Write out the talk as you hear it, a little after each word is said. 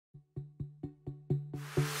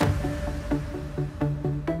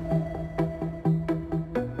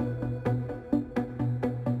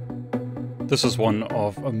This is one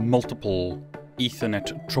of multiple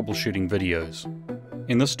Ethernet troubleshooting videos.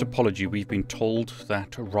 In this topology, we've been told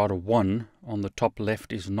that router 1 on the top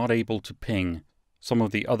left is not able to ping some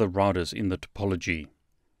of the other routers in the topology.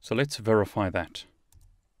 So let's verify that.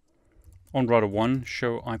 On router 1,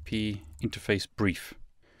 show IP interface brief.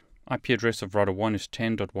 IP address of router 1 is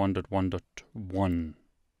 10.1.1.1.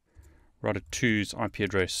 Router 2's IP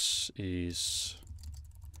address is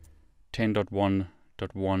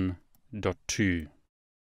 10.1.1.2.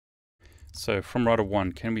 So from router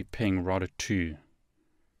 1, can we ping router 2?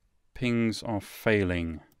 Pings are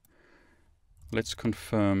failing. Let's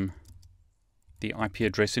confirm the IP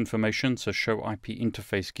address information. So show IP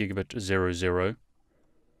interface gigabit 00.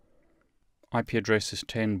 IP address is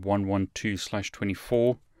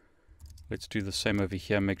 10.112/24. Let's do the same over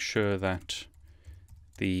here. Make sure that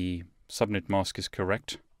the subnet mask is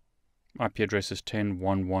correct. IP address is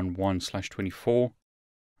 10.111/24.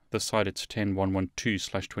 This side it's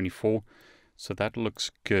 10.112/24. So that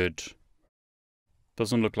looks good.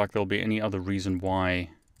 Doesn't look like there'll be any other reason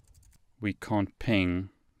why we can't ping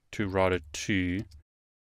to router 2.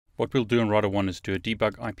 What we'll do on router 1 is do a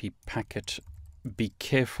debug IP packet. Be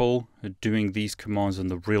careful doing these commands in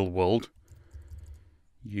the real world.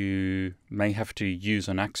 You may have to use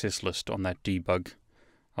an access list on that debug.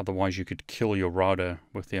 Otherwise you could kill your router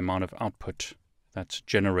with the amount of output that's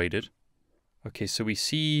generated. Okay, so we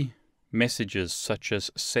see messages such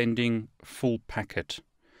as sending full packet.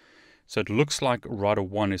 So it looks like router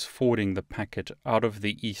 1 is forwarding the packet out of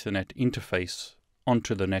the Ethernet interface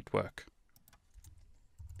onto the network.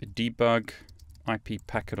 Debug IP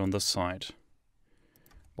packet on this side.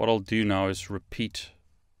 What I'll do now is repeat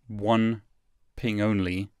one ping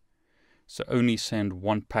only, so only send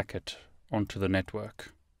one packet onto the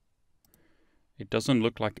network. It doesn't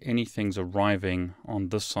look like anything's arriving on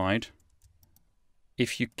this side.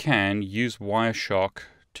 If you can, use Wireshark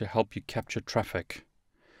to help you capture traffic.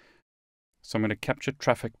 So I'm going to capture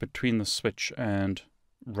traffic between the switch and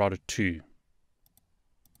router 2.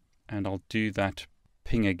 And I'll do that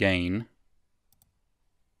ping again.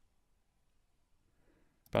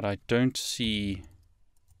 But I don't see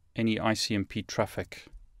any ICMP traffic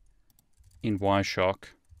in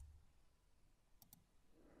Wireshark.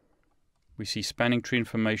 We see spanning tree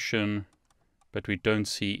information, but we don't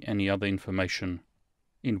see any other information.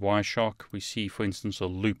 In Wireshark, we see, for instance, a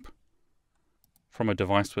loop from a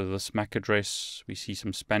device with this MAC address. We see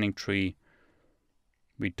some spanning tree.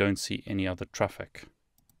 We don't see any other traffic.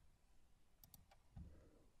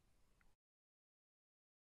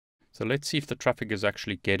 So let's see if the traffic is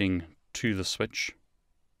actually getting to the switch.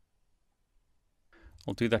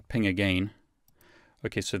 I'll do that ping again.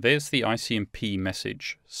 Okay, so there's the ICMP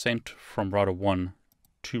message sent from router 1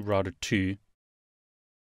 to router 2.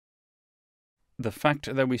 The fact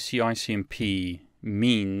that we see ICMP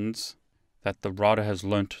means that the router has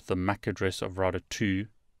learnt the MAC address of router 2.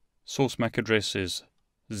 Source MAC address is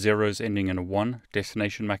 0s ending in a 1.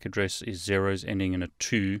 Destination MAC address is 0s ending in a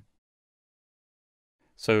 2.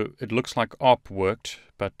 So it looks like ARP worked,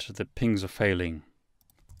 but the pings are failing.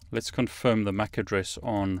 Let's confirm the MAC address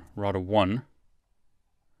on router 1.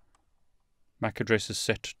 MAC address is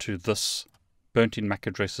set to this. Burnt in MAC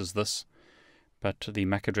address is this, but the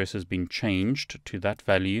MAC address has been changed to that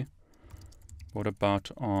value. What about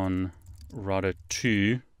on router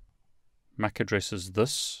 2? MAC address is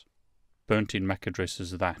this. Burnt in MAC address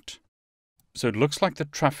is that. So it looks like the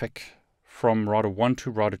traffic from router 1 to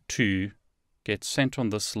router 2 gets sent on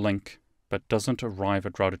this link, but doesn't arrive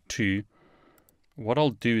at router 2. What I'll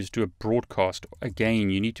do is do a broadcast. Again,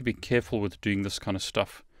 you need to be careful with doing this kind of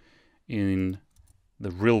stuff in the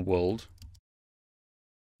real world.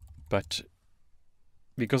 But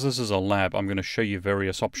because this is a lab, I'm going to show you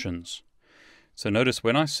various options. So notice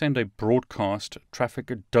when I send a broadcast,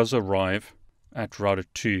 traffic does arrive at router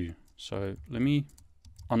 2. So let me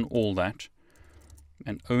unall that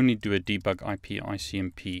and only do a debug IP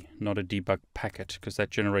ICMP, not a debug packet, because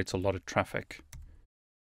that generates a lot of traffic.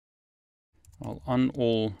 I'll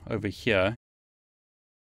unall over here.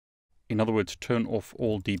 In other words, turn off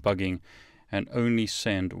all debugging and only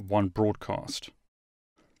send one broadcast.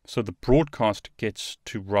 So the broadcast gets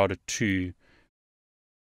to router 2.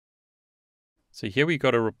 So here we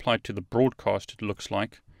got a reply to the broadcast, it looks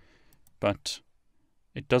like, but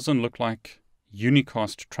it doesn't look like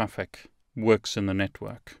unicast traffic works in the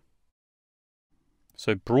network.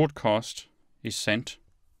 So broadcast is sent.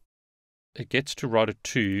 It gets to router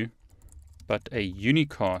 2, but a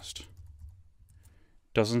unicast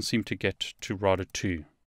doesn't seem to get to router 2.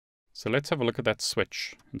 So let's have a look at that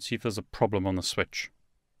switch and see if there's a problem on the switch.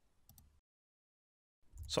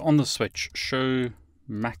 So on the switch, show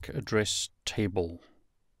MAC address table.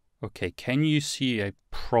 Okay, can you see a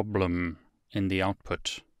problem in the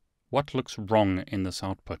output? What looks wrong in this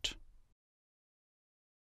output?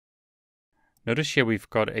 Notice here we've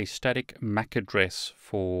got a static MAC address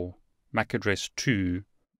for MAC address 2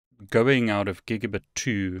 going out of gigabit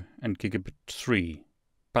 2 and gigabit 3,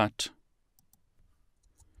 but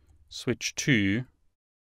switch 2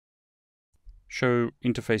 show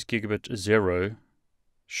interface gigabit 0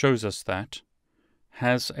 shows us that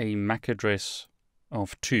has a MAC address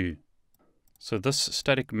of 2. So this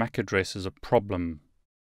static MAC address is a problem.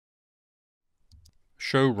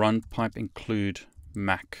 Show run pipe include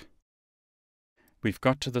MAC. We've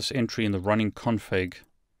got to this entry in the running config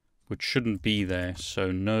which shouldn't be there,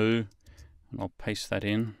 so no, and I'll paste that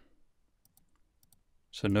in.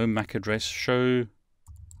 So no MAC address, show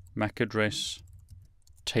MAC address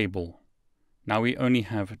table. Now we only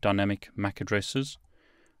have dynamic MAC addresses.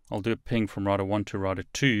 I'll do a ping from router 1 to router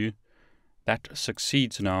 2. That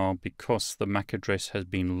succeeds now because the MAC address has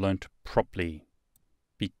been learnt properly.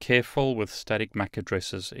 Be careful with static MAC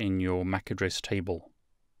addresses in your MAC address table.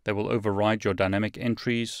 They will override your dynamic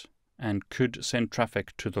entries and could send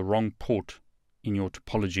traffic to the wrong port in your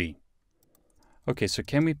topology. Okay, so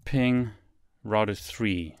can we ping router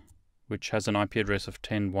 3, which has an IP address of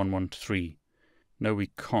 10.113? No, we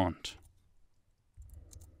can't.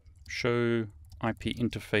 Show IP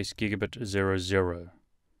interface gigabit 00.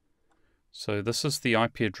 So this is the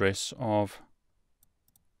IP address of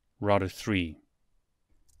router 3.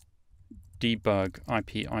 Debug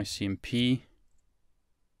IP ICMP.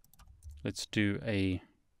 Let's do a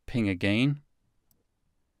ping again.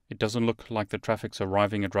 It doesn't look like the traffic's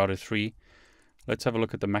arriving at router 3. Let's have a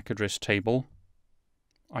look at the MAC address table.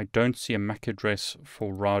 I don't see a MAC address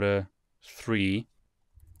for router 3.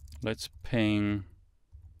 Let's ping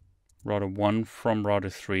router 1 from router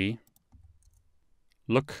 3.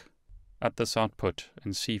 Look at this output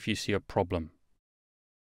and see if you see a problem.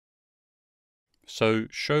 So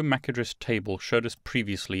show MAC address table showed us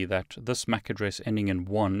previously that this MAC address ending in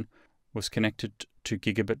 1 was connected to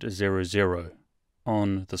gigabit 00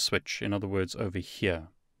 on the switch, in other words over here.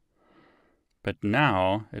 But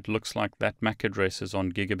now it looks like that MAC address is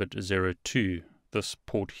on gigabit 02, this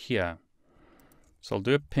port here. So I'll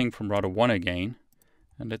do a ping from router 1 again,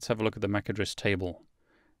 and let's have a look at the MAC address table.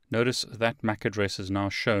 Notice that MAC address is now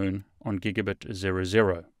shown on gigabit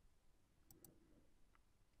 00.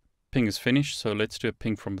 Ping is finished, so let's do a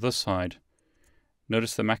ping from this side.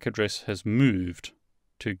 Notice the MAC address has moved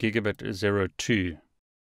to gigabit 02.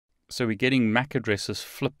 So we're getting MAC addresses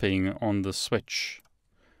flipping on the switch.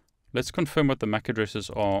 Let's confirm what the MAC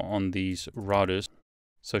addresses are on these routers.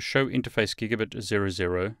 So show interface gigabit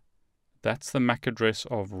 00. That's the MAC address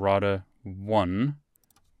of router 1.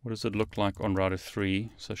 What does it look like on router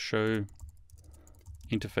 3? So show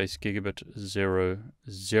interface gigabit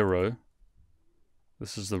 00.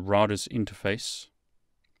 This is the router's interface.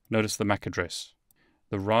 Notice the MAC address.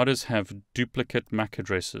 The routers have duplicate MAC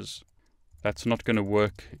addresses. That's not going to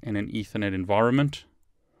work in an Ethernet environment.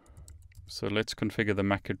 So let's configure the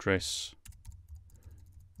MAC address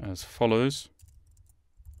as follows.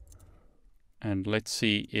 And let's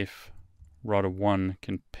see if router 1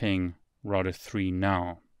 can ping router 3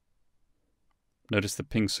 now. Notice the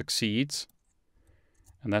ping succeeds.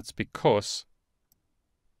 And that's because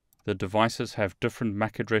the devices have different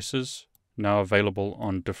MAC addresses now available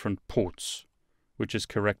on different ports, which is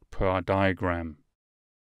correct per our diagram.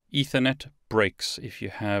 Ethernet breaks if you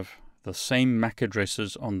have the same MAC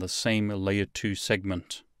addresses on the same layer 2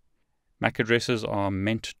 segment. MAC addresses are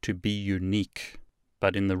meant to be unique,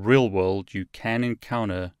 but in the real world you can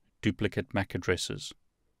encounter duplicate MAC addresses.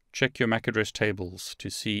 Check your MAC address tables to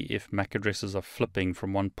see if MAC addresses are flipping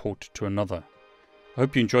from one port to another. I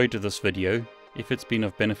hope you enjoyed this video. If it's been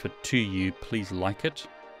of benefit to you, please like it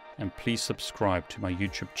and please subscribe to my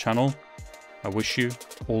YouTube channel. I wish you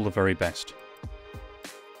all the very best.